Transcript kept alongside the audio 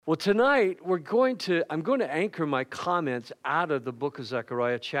Well, tonight I'm going to anchor my comments out of the book of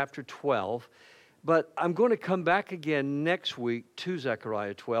Zechariah, chapter 12, but I'm going to come back again next week to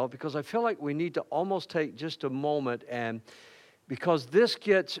Zechariah 12 because I feel like we need to almost take just a moment, and because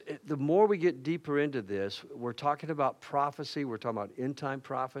the more we get deeper into this, we're talking about prophecy, we're talking about end-time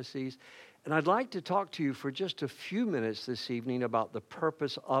prophecies, and I'd like to talk to you for just a few minutes this evening about the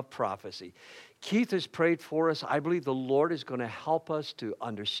purpose of prophecy. Keith has prayed for us. I believe the Lord is going to help us to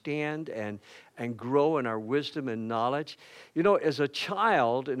understand and grow in our wisdom and knowledge. You know, as a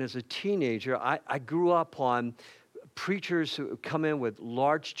child and as a teenager, I grew up on preachers who come in with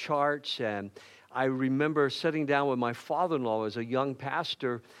large charts, and I remember sitting down with my father-in-law as a young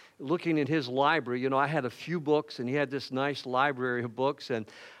pastor, looking in his library. You know, I had a few books, and he had this nice library of books, and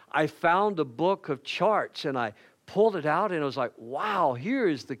I found a book of charts, and I pulled it out, and it was like, wow, here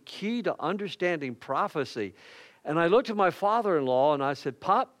is the key to understanding prophecy. And I looked at my father-in-law, and I said,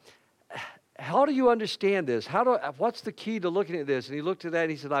 Pop, how do you understand this? What's the key to looking at this? And he looked at that,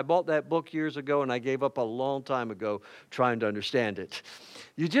 and he said, I bought that book years ago, and I gave up a long time ago trying to understand it.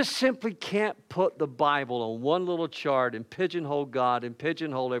 You just simply can't put the Bible on one little chart and pigeonhole God and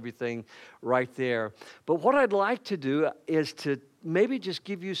pigeonhole everything right there. But what I'd like to do is to maybe just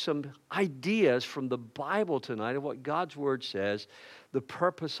give you some ideas from the Bible tonight of what God's Word says the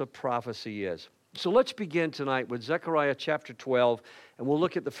purpose of prophecy is. So let's begin tonight with Zechariah chapter 12, and we'll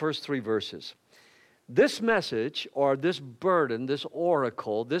look at the first 3 verses. This message, or this burden, this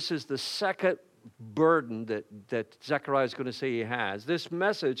oracle, this is the second burden that Zechariah is going to say he has. This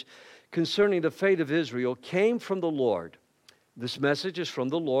message concerning the fate of Israel came from the Lord. This message is from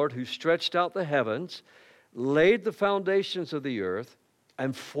the Lord who stretched out the heavens, laid the foundations of the earth,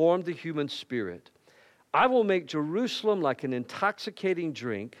 and formed the human spirit. I will make Jerusalem like an intoxicating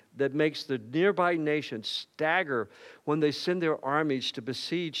drink that makes the nearby nations stagger when they send their armies to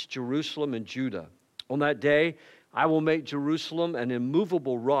besiege Jerusalem and Judah. On that day, I will make Jerusalem an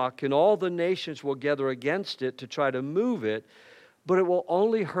immovable rock, and all the nations will gather against it to try to move it, but it will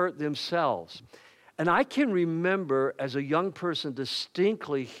only hurt themselves. And I can remember as a young person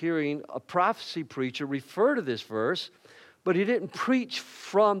distinctly hearing a prophecy preacher refer to this verse, but he didn't preach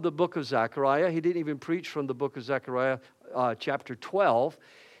from the book of Zechariah. He didn't even preach from the book of Zechariah chapter 12.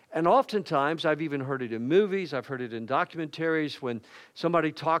 And oftentimes, I've even heard it in movies, I've heard it in documentaries. When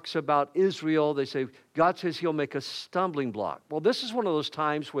somebody talks about Israel, they say, God says he'll make a stumbling block. Well, this is one of those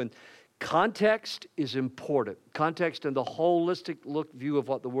times when context is important. Context and the holistic view of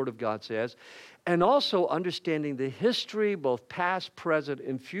what the Word of God says. And also understanding the history, both past, present,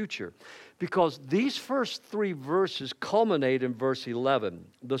 and future. Because these first 3 verses culminate in verse 11.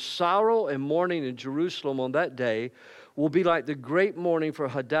 The sorrow and mourning in Jerusalem on that day will be like the great mourning for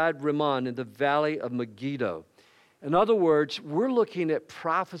Hadad Rimmon in the valley of Megiddo. In other words, we're looking at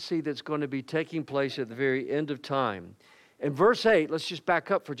prophecy that's going to be taking place at the very end of time. In verse 8, let's just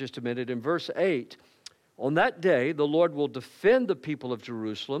back up for just a minute. In verse 8, on that day, the Lord will defend the people of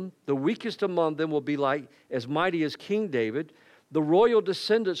Jerusalem. The weakest among them will be like as mighty as King David. The royal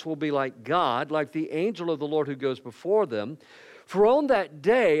descendants will be like God, like the angel of the Lord who goes before them. For on that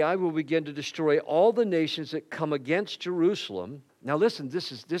day, I will begin to destroy all the nations that come against Jerusalem. Now listen,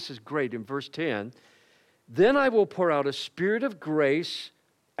 this is great. In verse 10, then I will pour out a spirit of grace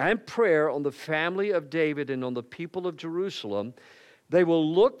and prayer on the family of David and on the people of Jerusalem. They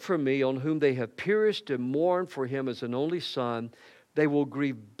will look for me on whom they have pierced and mourn for him as an only son. They will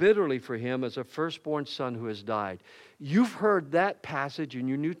grieve bitterly for him as a firstborn son who has died. You've heard that passage in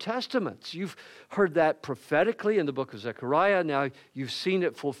your New Testaments. You've heard that prophetically in the book of Zechariah. Now you've seen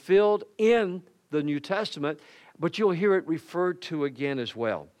it fulfilled in the New Testament, but you'll hear it referred to again as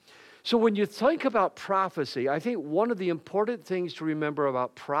well. So when you think about prophecy, I think one of the important things to remember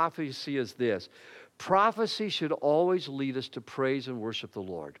about prophecy is this. Prophecy should always lead us to praise and worship the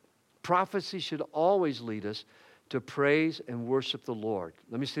Lord. Prophecy should always lead us to praise and worship the Lord.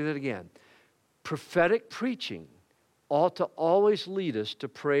 Let me say that again. Prophetic preaching ought to always lead us to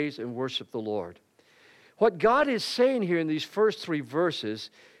praise and worship the Lord. What God is saying here in these first 3 verses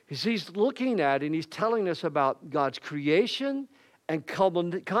is he's looking at and he's telling us about God's creation and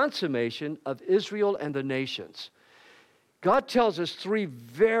consummation of Israel and the nations. God tells us 3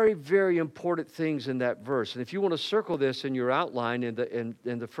 very, very important things in that verse. And if you want to circle this in your outline in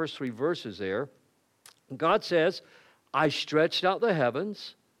the first 3 verses there, God says, I stretched out the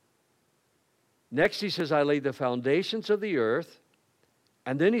heavens. Next he says, I laid the foundations of the earth.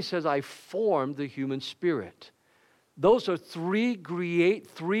 And then he says, I formed the human spirit. Those are 3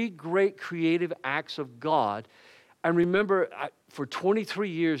 great creative acts of God. And remember, for 23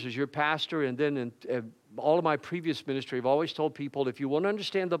 years as your pastor and then all of my previous ministry, I've always told people, if you want to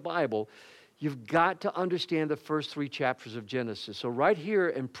understand the Bible, you've got to understand the first 3 chapters of Genesis. So right here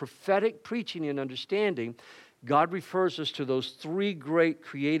in prophetic preaching and understanding, God refers us to those 3 great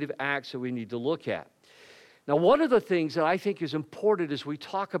creative acts that we need to look at. Now, one of the things that I think is important as we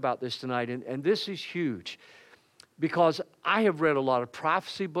talk about this tonight, and this is huge, because I have read a lot of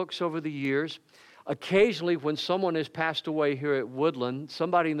prophecy books over the years. Occasionally, when someone has passed away here at Woodland,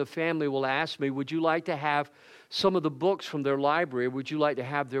 somebody in the family will ask me, would you like to have some of the books from their library? Would you like to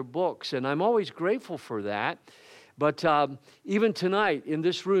have their books? And I'm always grateful for that. But even tonight in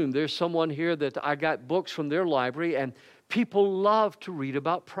this room, there's someone here that I got books from their library, and people love to read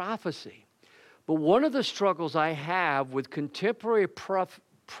about prophecy. But one of the struggles I have with contemporary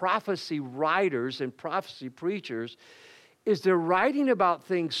prophecy writers and prophecy preachers is they're writing about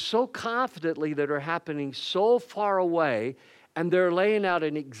things so confidently that are happening so far away, and they're laying out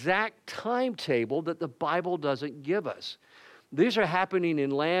an exact timetable that the Bible doesn't give us. These are happening in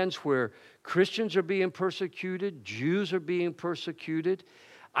lands where Christians are being persecuted, Jews are being persecuted.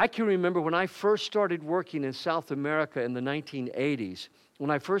 I can remember when I first started working in South America in the 1980s, when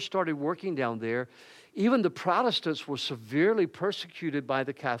I first started working down there, even the Protestants were severely persecuted by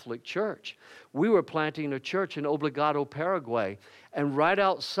the Catholic Church. We were planting a church in Obligado, Paraguay, and right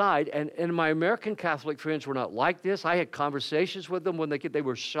outside, and my American Catholic friends were not like this. I had conversations with them when they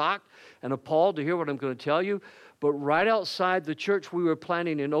were shocked and appalled to hear what I'm going to tell you. But right outside the church we were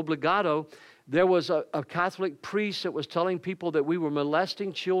planting in Obligado, there was a Catholic priest that was telling people that we were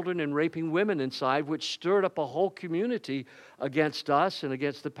molesting children and raping women inside, which stirred up a whole community against us and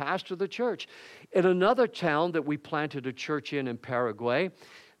against the pastor of the church. In another town that we planted a church in Paraguay,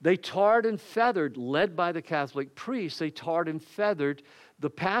 they tarred and feathered, led by the Catholic priest, they tarred and feathered the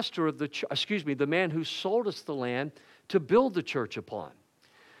pastor of the man who sold us the land to build the church upon.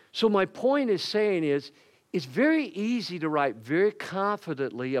 So my point is saying is, it's very easy to write very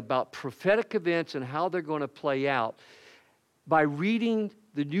confidently about prophetic events and how they're going to play out by reading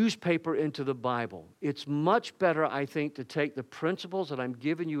the newspaper into the Bible. It's much better, I think, to take the principles that I'm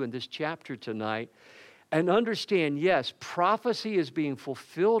giving you in this chapter tonight and understand, yes, prophecy is being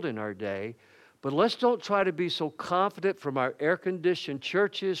fulfilled in our day, but let's don't try to be so confident from our air-conditioned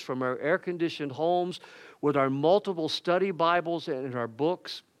churches, from our air-conditioned homes, with our multiple study Bibles and our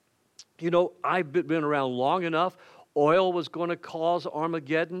books. You know, I've been around long enough. Oil was going to cause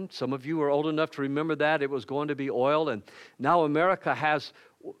Armageddon. Some of you are old enough to remember that. It was going to be oil. And now America has,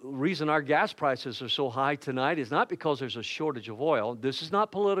 the reason our gas prices are so high tonight is not because there's a shortage of oil. This is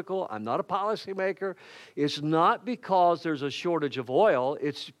not political. I'm not a policymaker. It's not because there's a shortage of oil.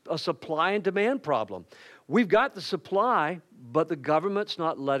 It's a supply and demand problem. We've got the supply, but the government's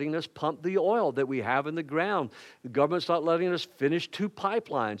not letting us pump the oil that we have in the ground. The government's not letting us finish 2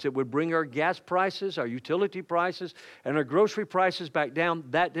 pipelines that would bring our gas prices, our utility prices, and our grocery prices back down.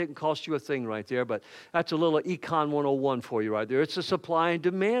 That didn't cost you a thing right there, but that's a little Econ 101 for you right there. It's a supply and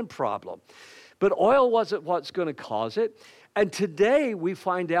demand problem. But oil wasn't what's going to cause it. And today we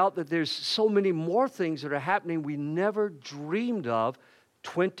find out that there's so many more things that are happening we never dreamed of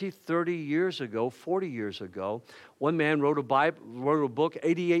 20, 30 years ago, 40 years ago. One man wrote a book,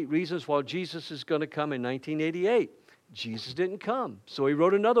 88 Reasons Why Jesus is going to come in 1988. Jesus didn't come. So he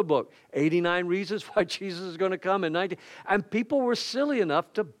wrote another book, 89 Reasons Why Jesus is going to come in 19... And people were silly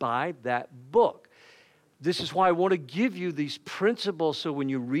enough to buy that book. This is why I want to give you these principles so when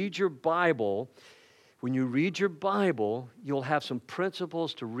you read your Bible, you'll have some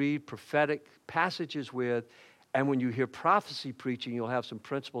principles to read prophetic passages with. And when you hear prophecy preaching, you'll have some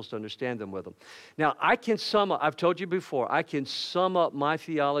principles to understand them with them. Now, I've told you before, I can sum up my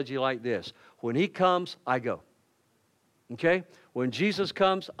theology like this. When he comes, I go. Okay? When Jesus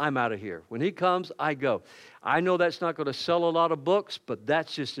comes, I'm out of here. When he comes, I go. I know that's not going to sell a lot of books, but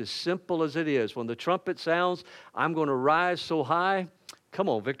that's just as simple as it is. When the trumpet sounds, I'm going to rise so high. Come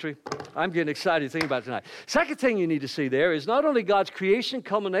on, victory. I'm getting excited thinking about it tonight. Second thing you need to see there is not only God's creation,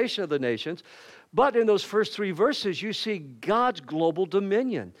 culmination of the nations, but in those first 3 verses, you see God's global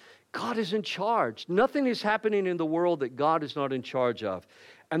dominion. God is in charge. Nothing is happening in the world that God is not in charge of.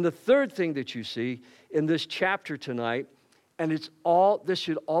 And the third thing that you see in this chapter tonight, and this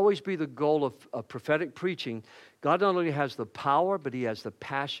should always be the goal of prophetic preaching, God not only has the power, but he has the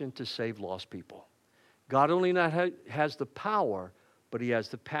passion to save lost people. God only not has the power, but he has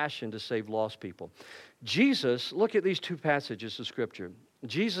the passion to save lost people. Jesus, look at these 2 passages of Scripture.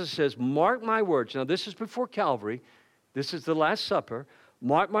 Jesus says, mark my words. Now, this is before Calvary. This is the Last Supper.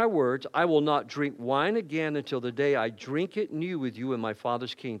 Mark my words, I will not drink wine again until the day I drink it new with you in my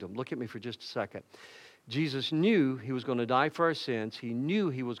Father's kingdom. Look at me for just a second. Jesus knew he was going to die for our sins. He knew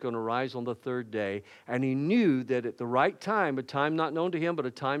he was going to rise on the third day. And he knew that at the right time, a time not known to him, but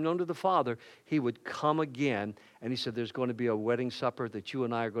a time known to the Father, he would come again. And he said, there's going to be a wedding supper that you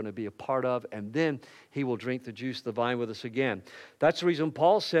and I are going to be a part of. And then he will drink the juice of the vine with us again. That's the reason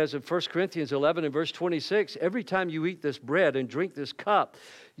Paul says in 1 Corinthians 11 and verse 26, every time you eat this bread and drink this cup,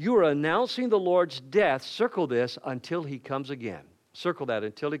 you are announcing the Lord's death, circle this, until he comes again. Circle that,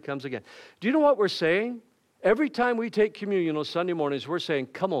 until he comes again. Do you know what we're saying? Every time we take communion on Sunday mornings, we're saying,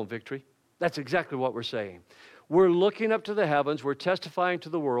 come on, victory. That's exactly what we're saying. We're looking up to the heavens. We're testifying to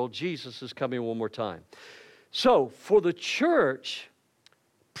the world. Jesus is coming one more time. So for the church,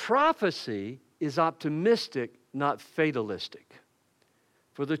 prophecy is optimistic, not fatalistic.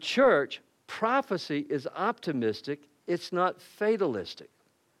 For the church, prophecy is optimistic. It's not fatalistic.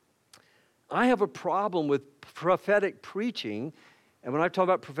 I have a problem with prophetic preaching. And when I talk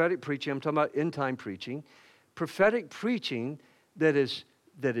about prophetic preaching, I'm talking about end-time preaching. Prophetic preaching that is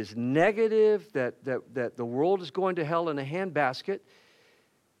negative, that the world is going to hell in a handbasket.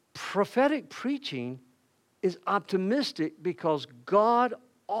 Prophetic preaching is optimistic because God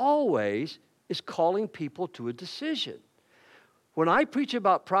always is calling people to a decision. When I preach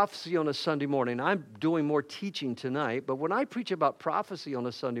about prophecy on a Sunday morning, I'm doing more teaching tonight, but when I preach about prophecy on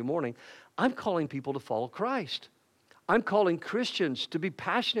a Sunday morning, I'm calling people to follow Christ. I'm calling Christians to be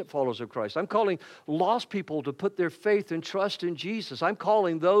passionate followers of Christ. I'm calling lost people to put their faith and trust in Jesus. I'm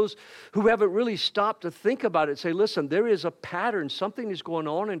calling those who haven't really stopped to think about it, say, listen, there is a pattern. Something is going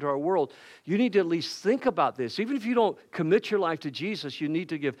on into our world. You need to at least think about this. Even if you don't commit your life to Jesus, you need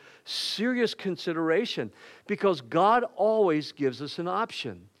to give serious consideration because God always gives us an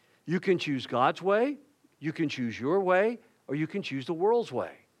option. You can choose God's way, you can choose your way, or you can choose the world's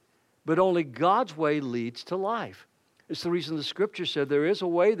way. But only God's way leads to life. It's the reason the Scripture said there is a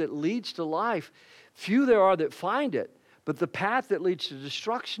way that leads to life. Few there are that find it, but the path that leads to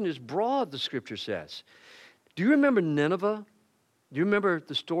destruction is broad, the Scripture says. Do you remember Nineveh? Do you remember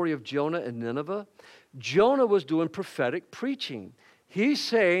the story of Jonah and Nineveh? Jonah was doing prophetic preaching. He's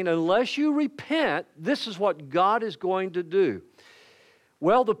saying, unless you repent, this is what God is going to do.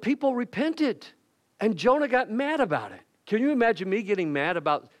 Well, the people repented, and Jonah got mad about it. Can you imagine me getting mad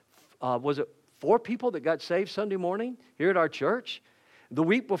about, was it 4 people that got saved Sunday morning here at our church? The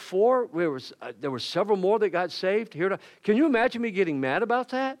week before, there were several more that got saved here. Can you imagine me getting mad about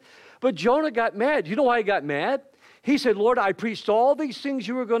that? But Jonah got mad. You know why he got mad? He said, Lord, I preached all these things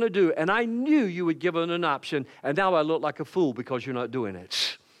you were going to do, and I knew you would give it an option, and now I look like a fool because you're not doing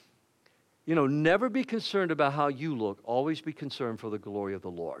it. You know, never be concerned about how you look. Always be concerned for the glory of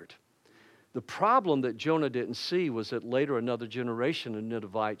the Lord. The problem that Jonah didn't see was that later another generation of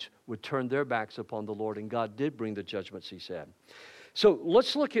Ninevites would turn their backs upon the Lord, and God did bring the judgments he said. So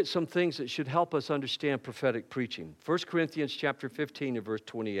let's look at some things that should help us understand prophetic preaching. 1 Corinthians chapter 15 and verse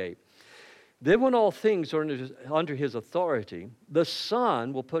 28. Then when all things are under his authority, the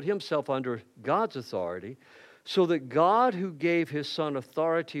Son will put himself under God's authority, so that God who gave his Son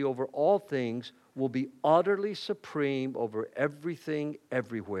authority over all things will be utterly supreme over everything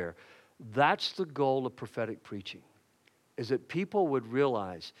everywhere. That's the goal of prophetic preaching, is that people would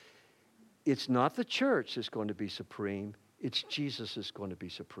realize it's not the church that's going to be supreme, it's Jesus that's going to be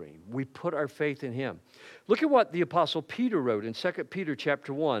supreme. We put our faith in him. Look at what the Apostle Peter wrote in 2 Peter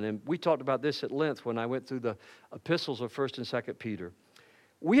chapter 1, and we talked about this at length when I went through the epistles of 1 and 2 Peter.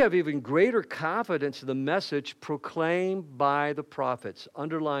 We have even greater confidence in the message proclaimed by the prophets.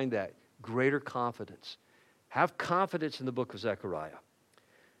 Underline that, greater confidence. Have confidence in the book of Zechariah.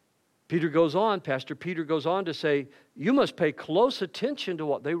 Pastor Peter goes on to say, you must pay close attention to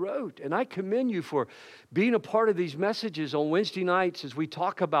what they wrote. And I commend you for being a part of these messages on Wednesday nights as we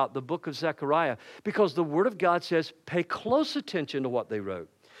talk about the book of Zechariah, because the Word of God says, pay close attention to what they wrote.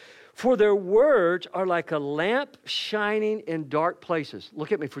 For their words are like a lamp shining in dark places.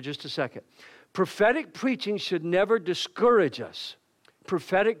 Look at me for just a second. Prophetic preaching should never discourage us.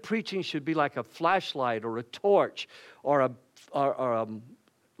 Prophetic preaching should be like a flashlight or a torch or a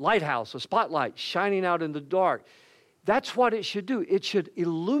lighthouse, a spotlight shining out in the dark. That's what it should do. It should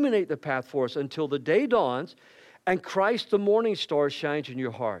illuminate the path for us until the day dawns and Christ the morning star shines in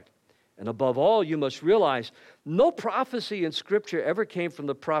your heart. And above all, you must realize no prophecy in Scripture ever came from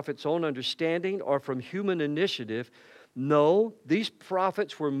the prophet's own understanding or from human initiative. No, these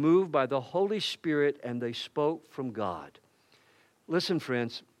prophets were moved by the Holy Spirit and they spoke from God. Listen,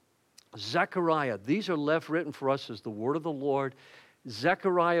 friends, Zechariah, these are left written for us as the word of the Lord.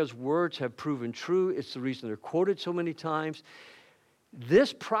 Zechariah's words have proven true. It's the reason they're quoted so many times.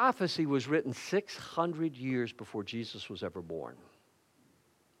 This prophecy was written 600 years before Jesus was ever born.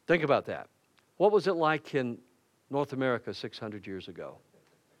 Think about that. What was it like in North America 600 years ago?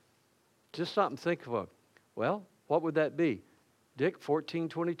 Just stop and think of it. Well, what would that be? Dick,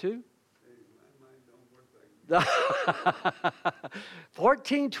 1422?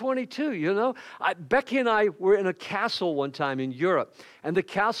 1422, you know. Becky and I were in a castle one time in Europe, and the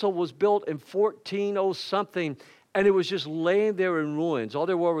castle was built in 1400-something, and it was just laying there in ruins. All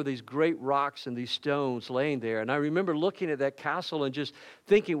there were these great rocks and these stones laying there. And I remember looking at that castle and just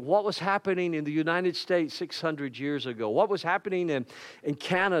thinking, what was happening in the United States 600 years ago? What was happening in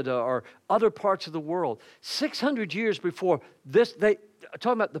Canada or other parts of the world? 600 years before this,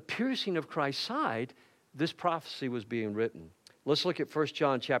 talking about the piercing of Christ's side, this prophecy was being written. Let's look at 1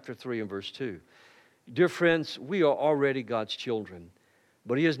 John chapter 3 and verse 2. Dear friends, we are already God's children,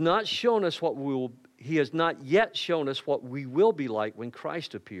 but He has not yet shown us what we will be like when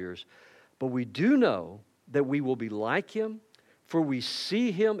Christ appears. But we do know that we will be like Him, for we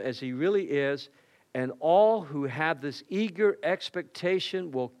see Him as He really is, and all who have this eager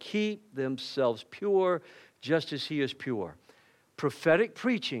expectation will keep themselves pure, just as He is pure. Prophetic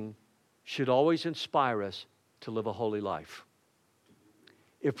preaching should always inspire us to live a holy life.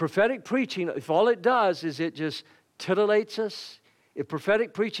 If prophetic preaching, if all it does is it just titillates us, if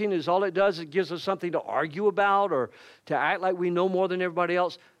prophetic preaching is all it does, it gives us something to argue about or to act like we know more than everybody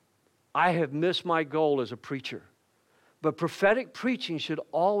else, I have missed my goal as a preacher. But prophetic preaching should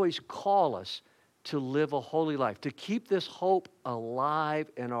always call us to live a holy life, to keep this hope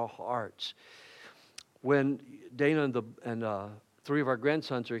alive in our hearts. When Dana and three of our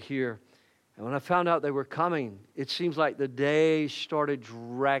grandsons are here, and when I found out they were coming, it seems like the days started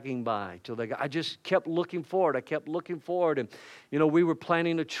dragging by till they got. I just kept looking forward. I kept looking forward. And, you know, we were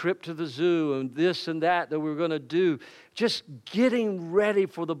planning a trip to the zoo and this and that we were going to do. Just getting ready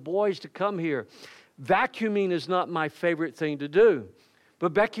for the boys to come here. Vacuuming is not my favorite thing to do.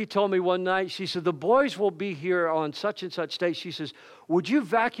 But Becky told me one night, she said, the boys will be here on such and such day. She says, would you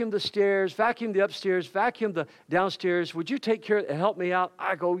vacuum the stairs, vacuum the upstairs, vacuum the downstairs? Would you take care and help me out?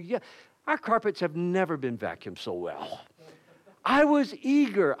 I go, yeah. Our carpets have never been vacuumed so well. I was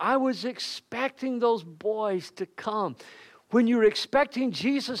eager. I was expecting those boys to come. When you're expecting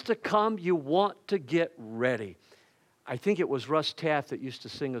Jesus to come, you want to get ready. I think it was Russ Taff that used to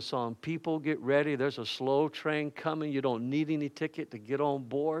sing a song, people get ready, there's a slow train coming, you don't need any ticket to get on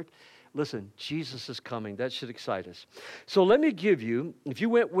board. Listen, Jesus is coming. That should excite us. So let me give you, if you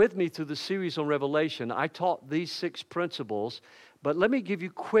went with me through the series on Revelation, I taught these 6 principles, but let me give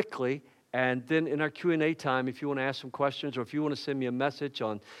you quickly, and then in our Q&A time, if you want to ask some questions or if you want to send me a message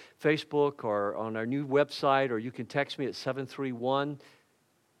on Facebook or on our new website, or you can text me at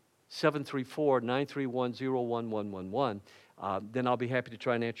 731-931-0111, then I'll be happy to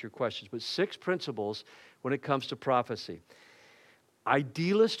try and answer your questions. But 6 principles when it comes to prophecy.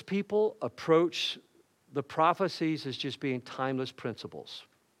 Idealist people approach the prophecies as just being timeless principles.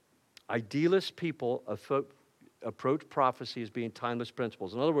 Idealist people approach prophecy as being timeless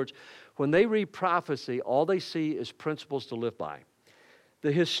principles. In other words, when they read prophecy, all they see is principles to live by.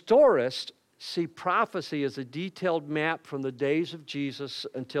 The historists see prophecy as a detailed map from the days of Jesus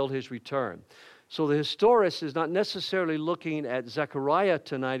until His return. So the historist is not necessarily looking at Zechariah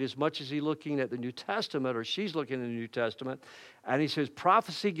tonight as much as he's looking at the New Testament, or she's looking at the New Testament, and he says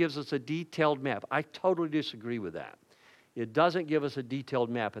prophecy gives us a detailed map. I totally disagree with that. It doesn't give us a detailed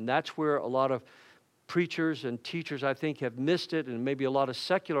map, and that's where a lot of preachers and teachers, I think, have missed it, and maybe a lot of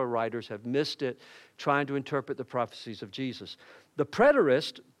secular writers have missed it, trying to interpret the prophecies of Jesus. The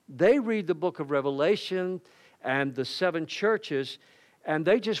preterist, they read the book of Revelation and the 7 churches, and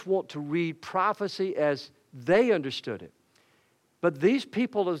they just want to read prophecy as they understood it. But these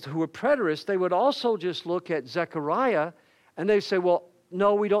people who are preterists, they would also just look at Zechariah, and they say, well,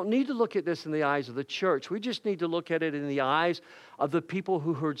 no, we don't need to look at this in the eyes of the church. We just need to look at it in the eyes of the people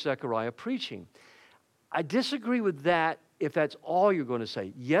who heard Zechariah preaching. I disagree with that if that's all you're going to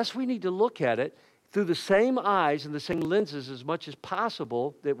say. Yes, we need to look at it through the same eyes and the same lenses as much as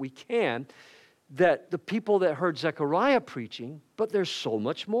possible that we can, that the people that heard Zechariah preaching, but there's so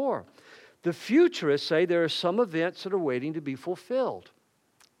much more. The futurists say there are some events that are waiting to be fulfilled.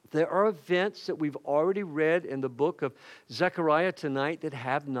 There are events that we've already read in the book of Zechariah tonight that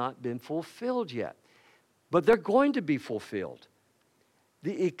have not been fulfilled yet, but they're going to be fulfilled.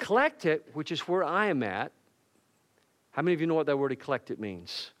 The eclectic, which is where I am at, how many of you know what that word eclectic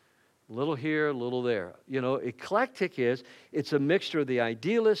means? A little here, a little there. You know, eclectic it's a mixture of the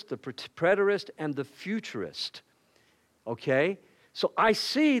idealist, the preterist, and the futurist. Okay? So I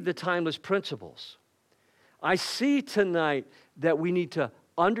see the timeless principles. I see tonight that we need to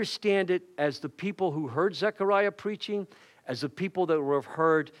understand it as the people who heard Zechariah preaching, as the people that would have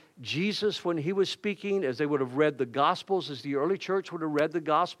heard Jesus when he was speaking, as they would have read the Gospels, as the early church would have read the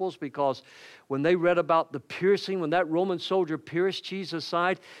Gospels, because when they read about the piercing, when that Roman soldier pierced Jesus'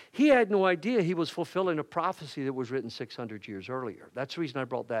 side, he had no idea he was fulfilling a prophecy that was written 600 years earlier. That's the reason I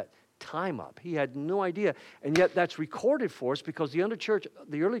brought that time up. He had no idea, and yet that's recorded for us because the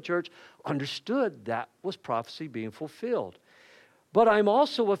early church understood that was prophecy being fulfilled. But I'm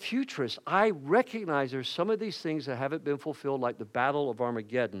also a futurist. I recognize there's some of these things that haven't been fulfilled, like the Battle of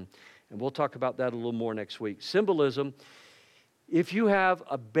Armageddon, and we'll talk about that a little more next week. Symbolism, if you have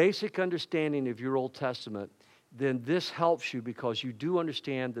a basic understanding of your Old Testament, then this helps you because you do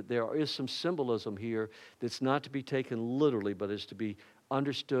understand that there is some symbolism here that's not to be taken literally, but is to be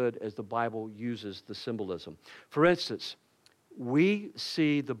understood as the Bible uses the symbolism. For instance, we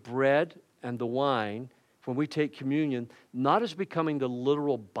see the bread and the wine when we take communion, not as becoming the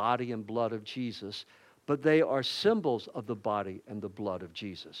literal body and blood of Jesus, but they are symbols of the body and the blood of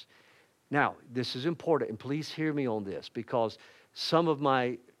Jesus. Now, this is important, and please hear me on this, because some of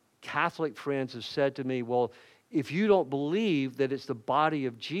my Catholic friends have said to me, well, if you don't believe that it's the body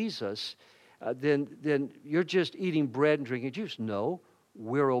of Jesus, then you're just eating bread and drinking juice. No,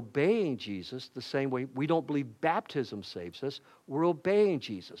 we're obeying Jesus the same way. We don't believe baptism saves us. We're obeying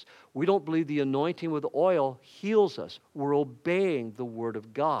Jesus. We don't believe the anointing with oil heals us. We're obeying the Word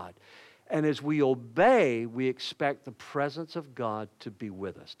of God. And as we obey, we expect the presence of God to be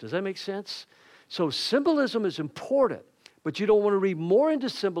with us. Does that make sense? So symbolism is important, but you don't want to read more into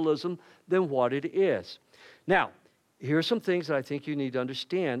symbolism than what it is. Now, here are some things that I think you need to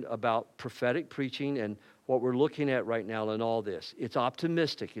understand about prophetic preaching and what we're looking at right now in all this. It's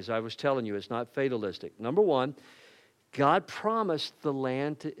optimistic, as I was telling you. It's not fatalistic. Number one, God promised the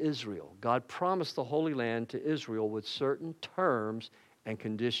land to Israel. God promised the Holy Land to Israel with certain terms and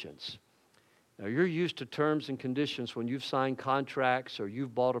conditions. Now, you're used to terms and conditions when you've signed contracts or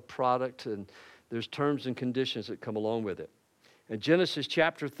you've bought a product, and there's terms and conditions that come along with it. In Genesis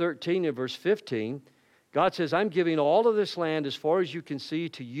chapter 13 and verse 15, God says, I'm giving all of this land as far as you can see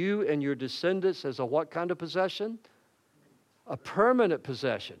to you and your descendants as a what kind of possession? A permanent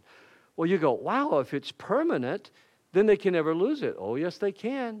possession. Well, you go, wow, if it's permanent, then they can never lose it. Oh, yes, they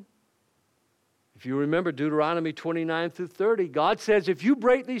can. If you remember Deuteronomy 29 through 30, God says, if you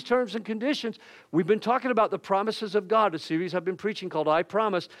break these terms and conditions, we've been talking about the promises of God, a series I've been preaching called I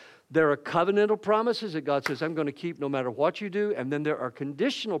Promise. There are covenantal promises that God says, I'm going to keep no matter what you do. And then there are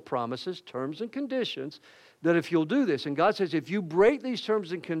conditional promises, terms and conditions, that if you'll do this. And God says, if you break these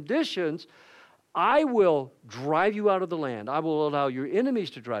terms and conditions, I will drive you out of the land. I will allow your enemies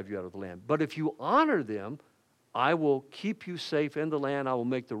to drive you out of the land. But if you honor them, I will keep you safe in the land. I will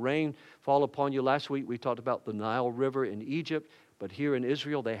make the rain fall upon you. Last week we talked about the Nile River in Egypt, but here in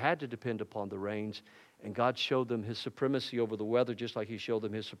Israel they had to depend upon the rains, and God showed them his supremacy over the weather just like he showed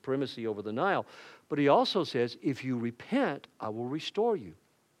them his supremacy over the Nile. But he also says, if you repent, I will restore you.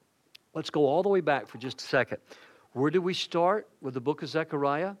 Let's go all the way back for just a second. Where did we start with the book of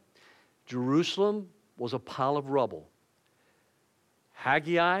Zechariah? Jerusalem was a pile of rubble.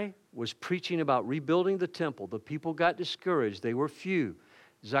 Haggai was preaching about rebuilding the temple. The people got discouraged. They were few.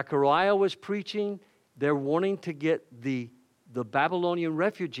 Zechariah was preaching. They're wanting to get the Babylonian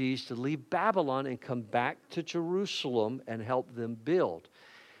refugees to leave Babylon and come back to Jerusalem and help them build.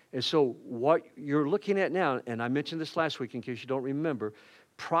 And so what you're looking at now, and I mentioned this last week in case you don't remember,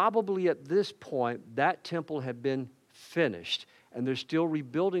 probably at this point that temple had been finished and they're still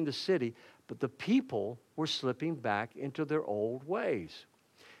rebuilding the city, but the people were slipping back into their old ways.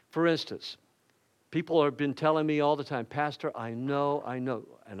 For instance, people have been telling me all the time, Pastor, I know,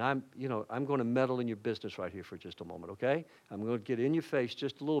 and I'm going to meddle in your business right here for just a moment, okay? I'm going to get in your face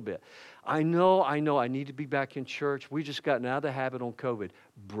just a little bit. I know, I need to be back in church. We just gotten out of the habit on COVID.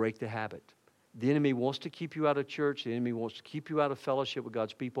 Break the habit. The enemy wants to keep you out of church. The enemy wants to keep you out of fellowship with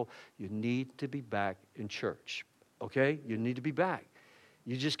God's people. You need to be back in church, okay? You need to be back.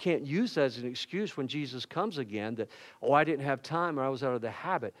 You just can't use that as an excuse when Jesus comes again that, I didn't have time or I was out of the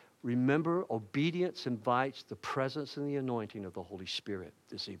habit. Remember, obedience invites the presence and the anointing of the Holy Spirit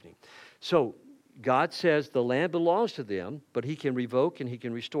this evening. So God says the land belongs to them, but he can revoke and he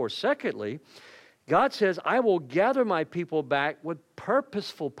can restore. Secondly, God says, I will gather my people back with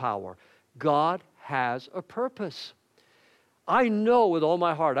purposeful power. God has a purpose. I know with all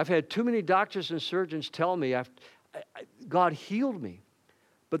my heart, I've had too many doctors and surgeons tell me God healed me.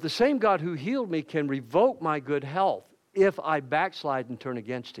 But the same God who healed me can revoke my good health if I backslide and turn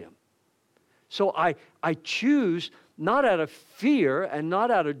against him. So I choose, not out of fear and not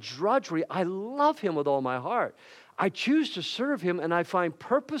out of drudgery, I love him with all my heart. I choose to serve him, and I find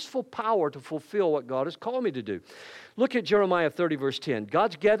purposeful power to fulfill what God has called me to do. Look at Jeremiah 30, verse 10.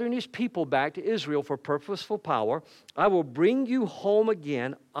 God's gathering his people back to Israel for purposeful power. I will bring you home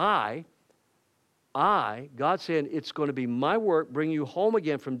again. God saying it's going to be my work, bring you home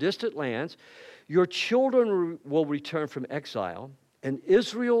again from distant lands. Your children will return from exile, and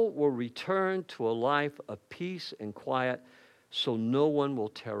Israel will return to a life of peace and quiet, so no one will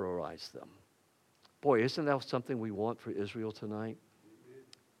terrorize them. Boy, isn't that something we want for Israel tonight?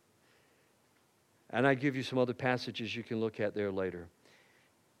 And I give you some other passages you can look at there later.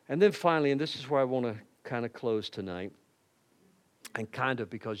 And then finally, and this is where I want to kind of close tonight, and kind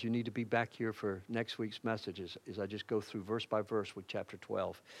of because you need to be back here for next week's messages, as I just go through verse by verse with chapter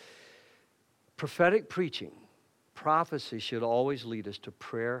 12. Prophetic preaching, prophecy should always lead us to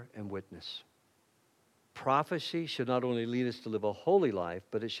prayer and witness. Prophecy should not only lead us to live a holy life,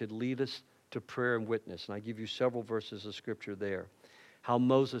 but it should lead us to prayer and witness. And I give you several verses of scripture there. How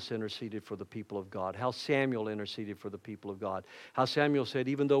Moses interceded for the people of God. How Samuel interceded for the people of God. How Samuel said,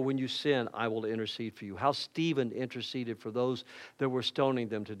 even though when you sin, I will intercede for you. How Stephen interceded for those that were stoning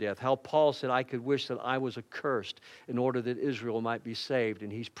them to death. How Paul said, I could wish that I was accursed in order that Israel might be saved.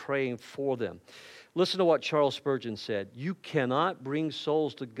 And he's praying for them. Listen to what Charles Spurgeon said. You cannot bring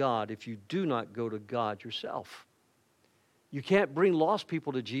souls to God if you do not go to God yourself. You can't bring lost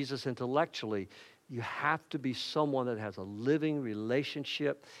people to Jesus intellectually. You have to be someone that has a living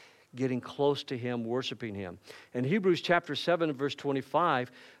relationship, getting close to him, worshiping him. In Hebrews chapter 7 and verse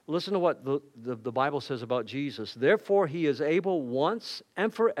 25, listen to what the Bible says about Jesus. Therefore, he is able once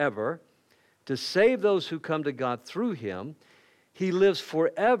and forever to save those who come to God through him. He lives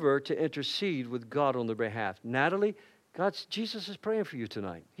forever to intercede with God on their behalf. Natalie, Jesus is praying for you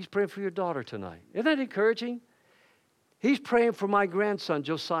tonight. He's praying for your daughter tonight. Isn't that encouraging? He's praying for my grandson,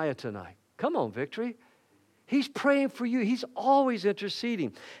 Josiah, tonight. Come on, Victory. He's praying for you. He's always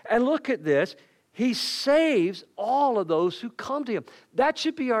interceding. And look at this. He saves all of those who come to him. That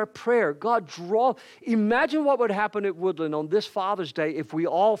should be our prayer. God, imagine what would happen at Woodland on this Father's Day if we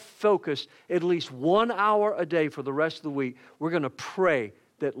all focused at least 1 hour a day for the rest of the week. We're going to pray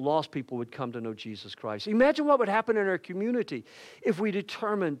that lost people would come to know Jesus Christ. Imagine what would happen in our community if we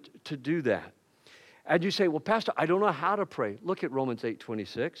determined to do that. And you say, well, Pastor, I don't know how to pray. Look at Romans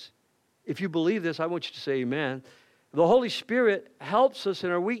 8:26. If you believe this, I want you to say amen. The Holy Spirit helps us in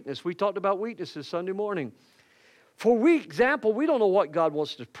our weakness. We talked about weaknesses Sunday morning. For example, we don't know what God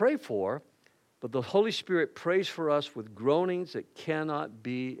wants to pray for, but the Holy Spirit prays for us with groanings that cannot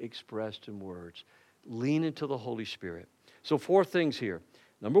be expressed in words. Lean into the Holy Spirit. So 4 things here.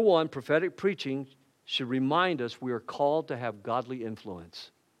 Number 1, prophetic preaching should remind us we are called to have godly influence.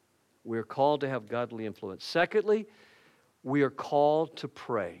 We are called to have godly influence. Secondly, we are called to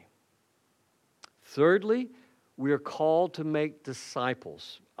pray. Thirdly, we are called to make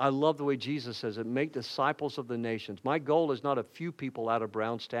disciples. I love the way Jesus says it, make disciples of the nations. My goal is not a few people out of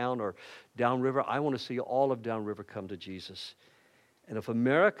Brownstown or downriver. I want to see all of downriver come to Jesus. And if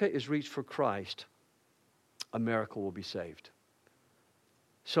America is reached for Christ, America will be saved.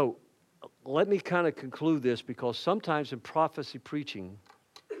 So let me kind of conclude this, because sometimes in prophecy preaching,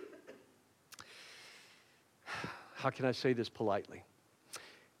 how can I say this politely?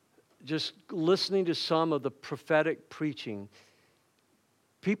 Just listening to some of the prophetic preaching,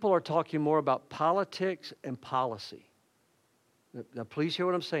 people are talking more about politics and policy. Now, please hear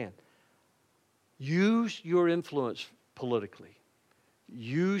what I'm saying. Use your influence politically.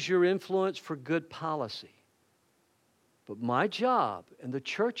 Use your influence for good policy. But my job and the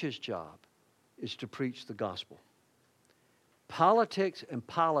church's job is to preach the gospel. Politics and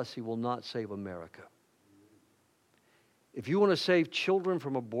policy will not save America. If you want to save children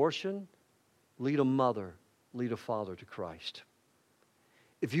from abortion, lead a mother, lead a father to Christ.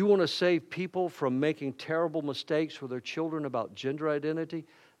 If you want to save people from making terrible mistakes with their children about gender identity,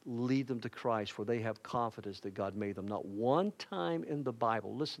 lead them to Christ, where they have confidence that God made them. Not one time in the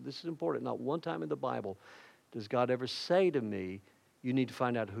Bible, listen, this is important, not one time in the Bible does God ever say to me, you need to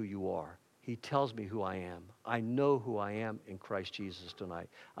find out who you are. He tells me who I am. I know who I am in Christ Jesus tonight.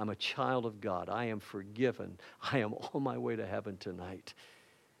 I'm a child of God. I am forgiven. I am on my way to heaven tonight.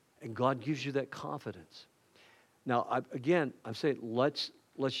 And God gives you that confidence. Now, I'm saying let's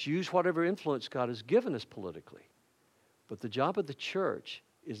use whatever influence God has given us politically. But the job of the church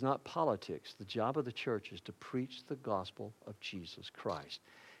is not politics. The job of the church is to preach the gospel of Jesus Christ,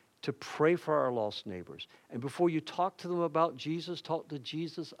 to pray for our lost neighbors. And before you talk to them about Jesus, talk to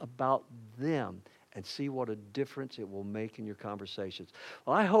Jesus about them and see what a difference it will make in your conversations.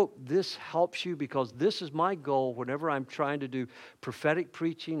 Well, I hope this helps you, because this is my goal whenever I'm trying to do prophetic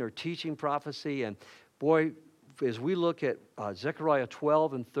preaching or teaching prophecy. And boy, as we look at Zechariah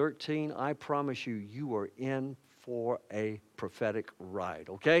 12 and 13, I promise you, you are in for a prophetic ride,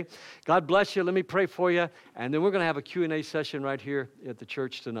 okay? God bless you. Let me pray for you, and then we're going to have a Q&A session right here at the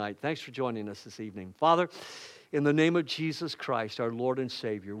church tonight. Thanks for joining us this evening. Father, in the name of Jesus Christ, our Lord and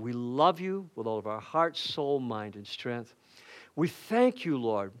Savior, we love you with all of our heart, soul, mind, and strength. We thank you,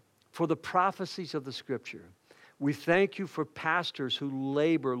 Lord, for the prophecies of the Scripture. We thank you for pastors who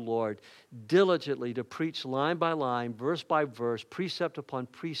labor, Lord, diligently to preach line by line, verse by verse, precept upon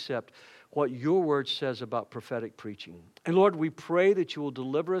precept, what your word says about prophetic preaching. And Lord, we pray that you will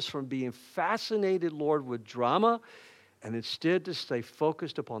deliver us from being fascinated, Lord, with drama, and instead to stay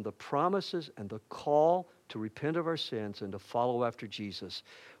focused upon the promises and the call to repent of our sins and to follow after Jesus.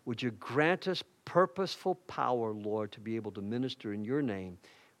 Would you grant us purposeful power, Lord, to be able to minister in your name?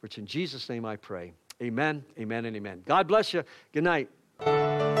 For it's in Jesus' name I pray. Amen, amen, and amen. God bless you. Good night.